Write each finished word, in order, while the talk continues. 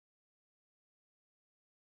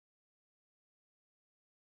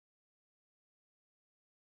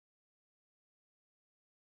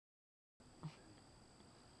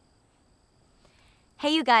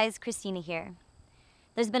Hey you guys, Christina here.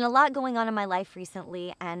 There's been a lot going on in my life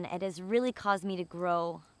recently, and it has really caused me to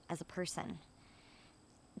grow as a person.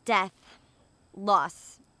 Death,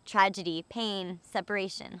 loss, tragedy, pain,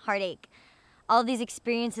 separation, heartache, all of these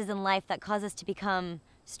experiences in life that cause us to become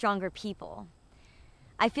stronger people.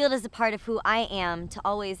 I feel it as a part of who I am to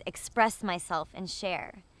always express myself and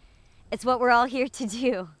share. It's what we're all here to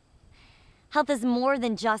do. Health is more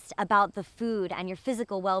than just about the food and your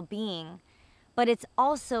physical well-being, but it's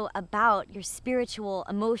also about your spiritual,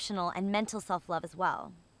 emotional, and mental self-love as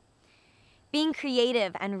well. Being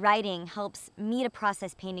creative and writing helps me to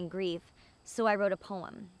process pain and grief, so I wrote a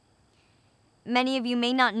poem. Many of you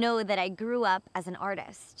may not know that I grew up as an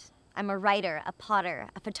artist. I'm a writer, a potter,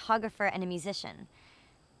 a photographer, and a musician.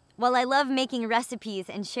 While I love making recipes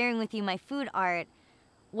and sharing with you my food art,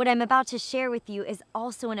 what I'm about to share with you is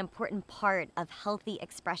also an important part of healthy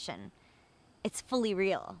expression. It's fully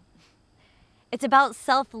real. It's about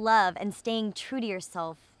self-love and staying true to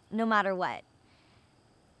yourself, no matter what.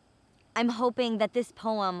 I'm hoping that this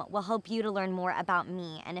poem will help you to learn more about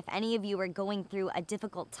me, and if any of you are going through a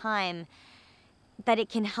difficult time, that it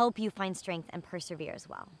can help you find strength and persevere as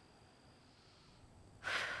well.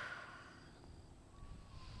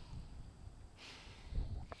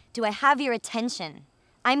 Do I have your attention?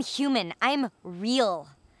 I'm human. I'm real.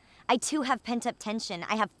 I too have pent-up tension.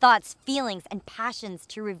 I have thoughts, feelings, and passions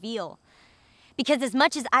to reveal. Because as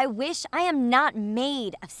much as I wish, I am not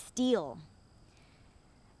made of steel.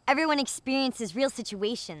 Everyone experiences real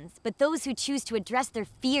situations, but those who choose to address their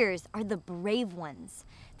fears are the brave ones.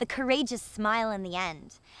 The courageous smile in the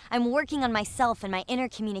end. I'm working on myself and my inner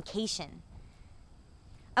communication.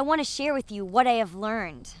 I want to share with you what I have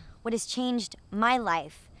learned, what has changed my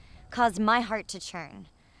life, caused my heart to churn,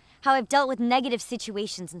 how I've dealt with negative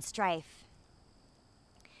situations and strife.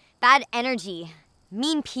 Bad energy,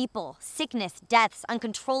 mean people, sickness, deaths,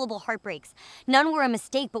 uncontrollable heartbreaks. None were a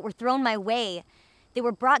mistake but were thrown my way. They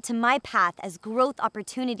were brought to my path as growth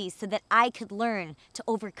opportunities so that I could learn to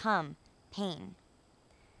overcome pain.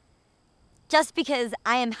 Just because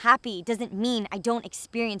I am happy doesn't mean I don't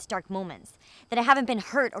experience dark moments, that I haven't been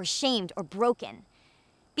hurt or shamed or broken.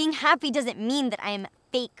 Being happy doesn't mean that I am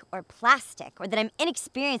fake or plastic, or that I'm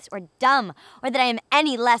inexperienced or dumb, or that I am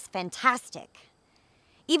any less fantastic.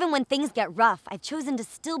 Even when things get rough, I've chosen to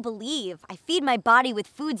still believe. I feed my body with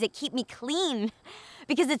foods that keep me clean,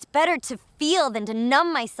 because it's better to feel than to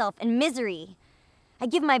numb myself in misery. I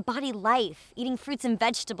give my body life, eating fruits and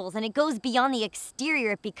vegetables, and it goes beyond the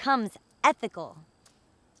exterior. It becomes ethical.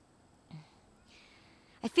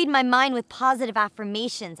 I feed my mind with positive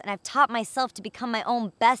affirmations, and I've taught myself to become my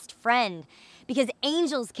own best friend, because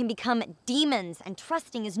angels can become demons, and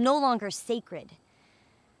trusting is no longer sacred.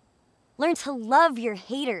 Learn to love your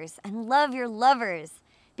haters and love your lovers,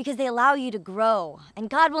 because they allow you to grow,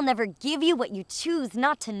 and God will never give you what you choose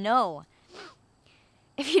not to know.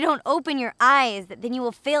 If you don't open your eyes, then you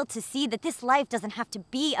will fail to see that this life doesn't have to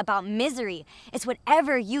be about misery. It's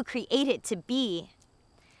whatever you create it to be.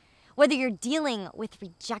 Whether you're dealing with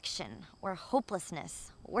rejection or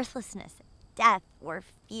hopelessness, worthlessness, death, or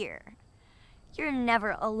fear, you're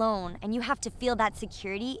never alone, and you have to feel that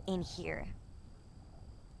security in here.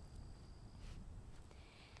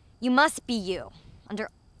 You must be you,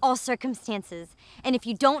 under all circumstances. And if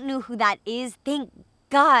you don't know who that is, thank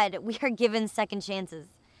God we are given second chances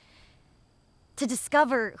to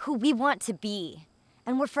discover who we want to be.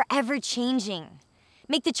 And we're forever changing.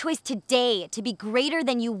 Make the choice today to be greater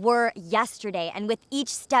than you were yesterday. And with each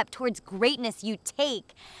step towards greatness you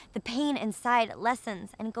take, the pain inside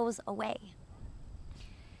lessens and goes away.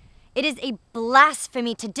 It is a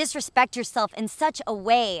blasphemy to disrespect yourself in such a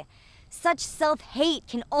way. Such self-hate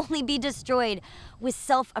can only be destroyed with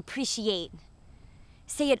self-appreciate.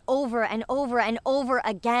 Say it over and over and over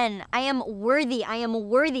again. I am worthy, I am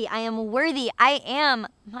worthy, I am worthy, I am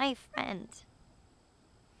my friend.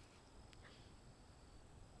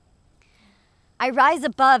 I rise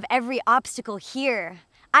above every obstacle here.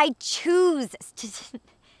 I choose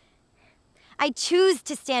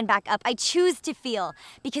to stand back up. I choose to feel,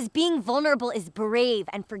 because being vulnerable is brave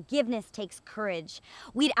and forgiveness takes courage.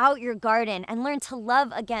 Weed out your garden and learn to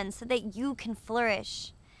love again so that you can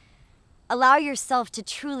flourish. Allow yourself to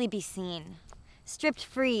truly be seen, stripped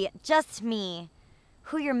free, just me,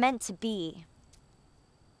 who you're meant to be.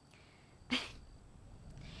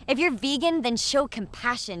 If you're vegan, then show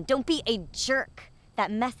compassion. Don't be a jerk. That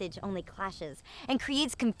message only clashes and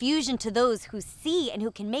creates confusion to those who see and who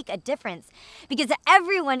can make a difference. Because if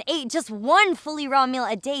everyone ate just one fully raw meal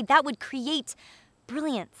a day, that would create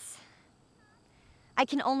brilliance. I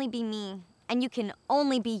can only be me, and you can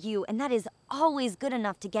only be you, and that is always good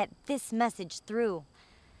enough to get this message through.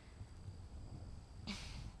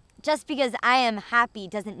 Just because I am happy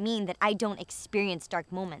doesn't mean that I don't experience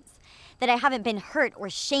dark moments, that I haven't been hurt or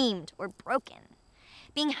shamed or broken.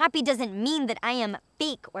 Being happy doesn't mean that I am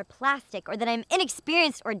fake or plastic, or that I'm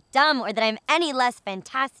inexperienced or dumb, or that I'm any less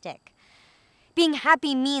fantastic. Being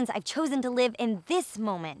happy means I've chosen to live in this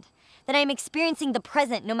moment, that I'm experiencing the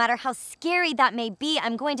present. No matter how scary that may be,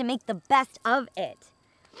 I'm going to make the best of it.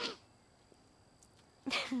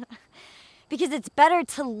 Because it's better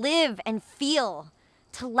to live and feel,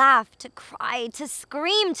 to laugh, to cry, to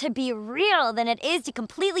scream, to be real, than it is to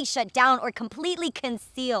completely shut down or completely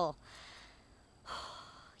conceal.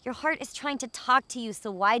 Your heart is trying to talk to you, so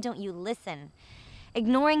why don't you listen?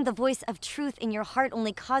 Ignoring the voice of truth in your heart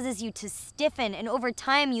only causes you to stiffen, and over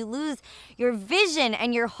time you lose your vision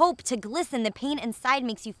and your hope to glisten. The pain inside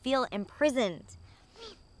makes you feel imprisoned.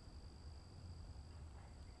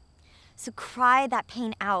 So cry that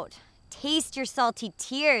pain out. Taste your salty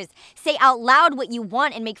tears. Say out loud what you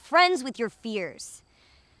want and make friends with your fears.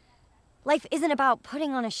 Life isn't about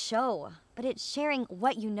putting on a show, but it's sharing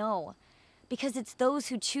what you know. Because it's those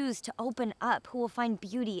who choose to open up who will find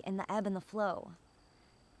beauty in the ebb and the flow.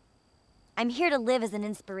 I'm here to live as an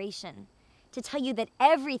inspiration, to tell you that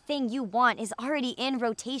everything you want is already in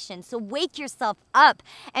rotation. So wake yourself up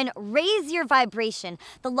and raise your vibration.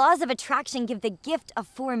 The laws of attraction give the gift of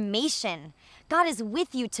formation. God is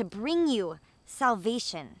with you to bring you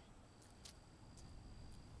salvation.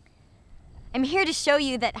 I'm here to show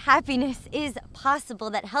you that happiness is possible,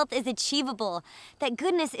 that health is achievable, that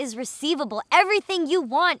goodness is receivable. Everything you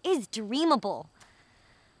want is dreamable.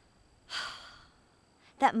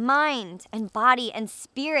 That mind and body and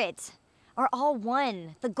spirit are all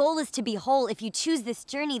one. The goal is to be whole. If you choose this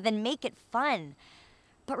journey, then make it fun.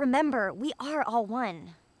 But remember, we are all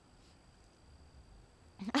one.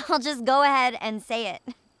 I'll just go ahead and say it.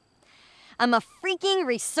 I'm a freaking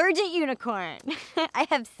resurgent unicorn. I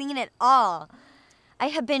have seen it all. I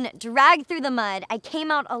have been dragged through the mud. I came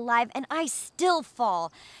out alive, and I still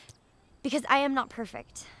fall because I am not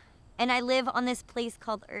perfect. And I live on this place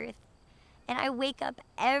called Earth. And I wake up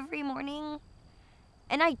every morning,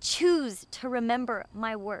 and I choose to remember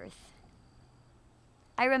my worth.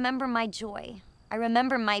 I remember my joy. I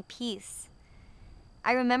remember my peace.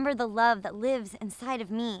 I remember the love that lives inside of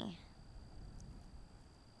me.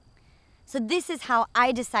 So this is how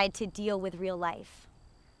I decide to deal with real life.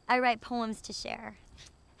 I write poems to share.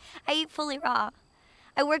 I eat fully raw.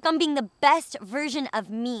 I work on being the best version of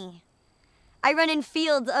me. I run in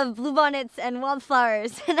fields of bluebonnets and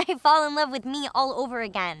wildflowers, and I fall in love with me all over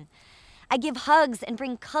again. I give hugs and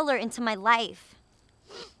bring color into my life.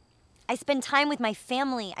 I spend time with my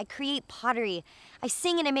family. I create pottery. I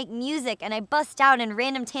sing and I make music, and I bust out in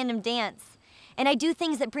random tandem dance. And I do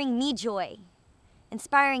things that bring me joy.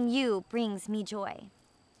 Inspiring you brings me joy.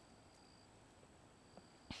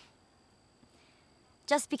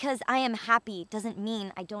 Just because I am happy doesn't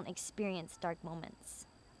mean I don't experience dark moments.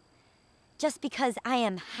 Just because I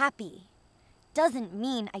am happy doesn't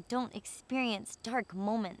mean I don't experience dark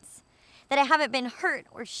moments, that I haven't been hurt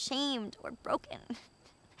or shamed or broken.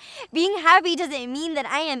 Being happy doesn't mean that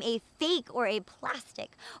I am a fake or a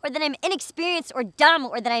plastic, or that I'm inexperienced or dumb,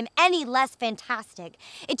 or that I'm any less fantastic.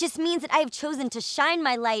 It just means that I have chosen to shine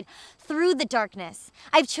my light through the darkness.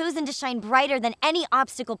 I've chosen to shine brighter than any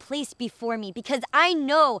obstacle placed before me, because I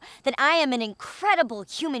know that I am an incredible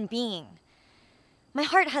human being. My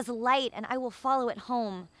heart has light, and I will follow it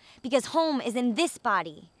home, because home is in this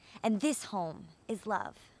body, and this home is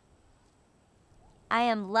love. I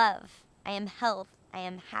am love. I am health. I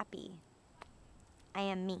am happy. I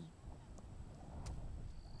am me.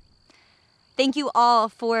 Thank you all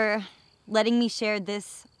for letting me share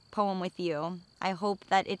this poem with you. I hope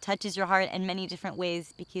that it touches your heart in many different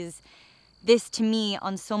ways, because this to me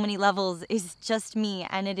on so many levels is just me,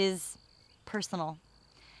 and it is personal.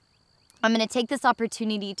 I'm going to take this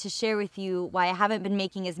opportunity to share with you why I haven't been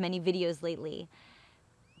making as many videos lately.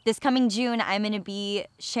 This coming June, I'm going to be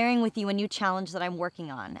sharing with you a new challenge that I'm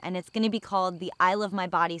working on, and it's going to be called the I Love My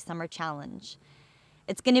Body Summer Challenge.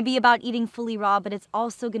 It's going to be about eating fully raw, but it's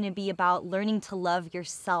also going to be about learning to love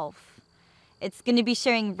yourself. It's going to be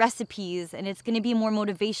sharing recipes, and it's going to be more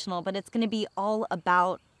motivational, but it's going to be all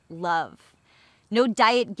about love. No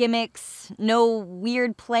diet gimmicks, no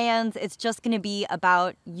weird plans. It's just going to be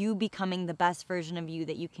about you becoming the best version of you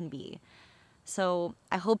that you can be. So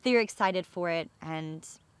I hope that you're excited for it, and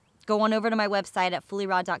go on over to my website at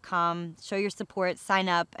FullyRaw.com, show your support, sign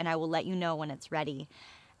up, and I will let you know when it's ready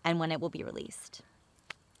and when it will be released.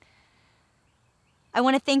 I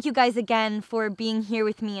want to thank you guys again for being here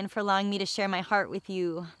with me and for allowing me to share my heart with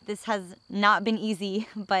you. This has not been easy,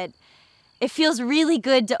 but it feels really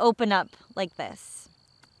good to open up like this.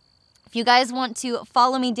 If you guys want to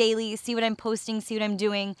follow me daily, see what I'm posting, see what I'm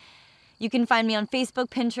doing, you can find me on Facebook,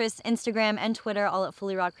 Pinterest, Instagram, and Twitter, all at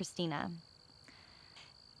FullyRawKristina.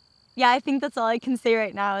 Yeah, I think that's all I can say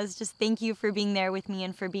right now is just thank you for being there with me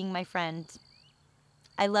and for being my friend.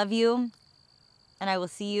 I love you, and I will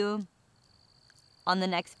see you on the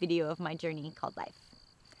next video of my journey called life.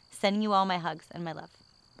 Sending you all my hugs and my love.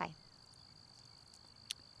 Bye.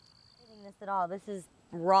 Not this at all. This is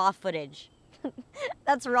raw footage.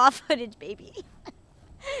 That's raw footage, baby.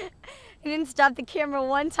 I didn't stop the camera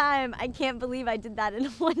one time. I can't believe I did that in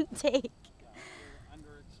one take.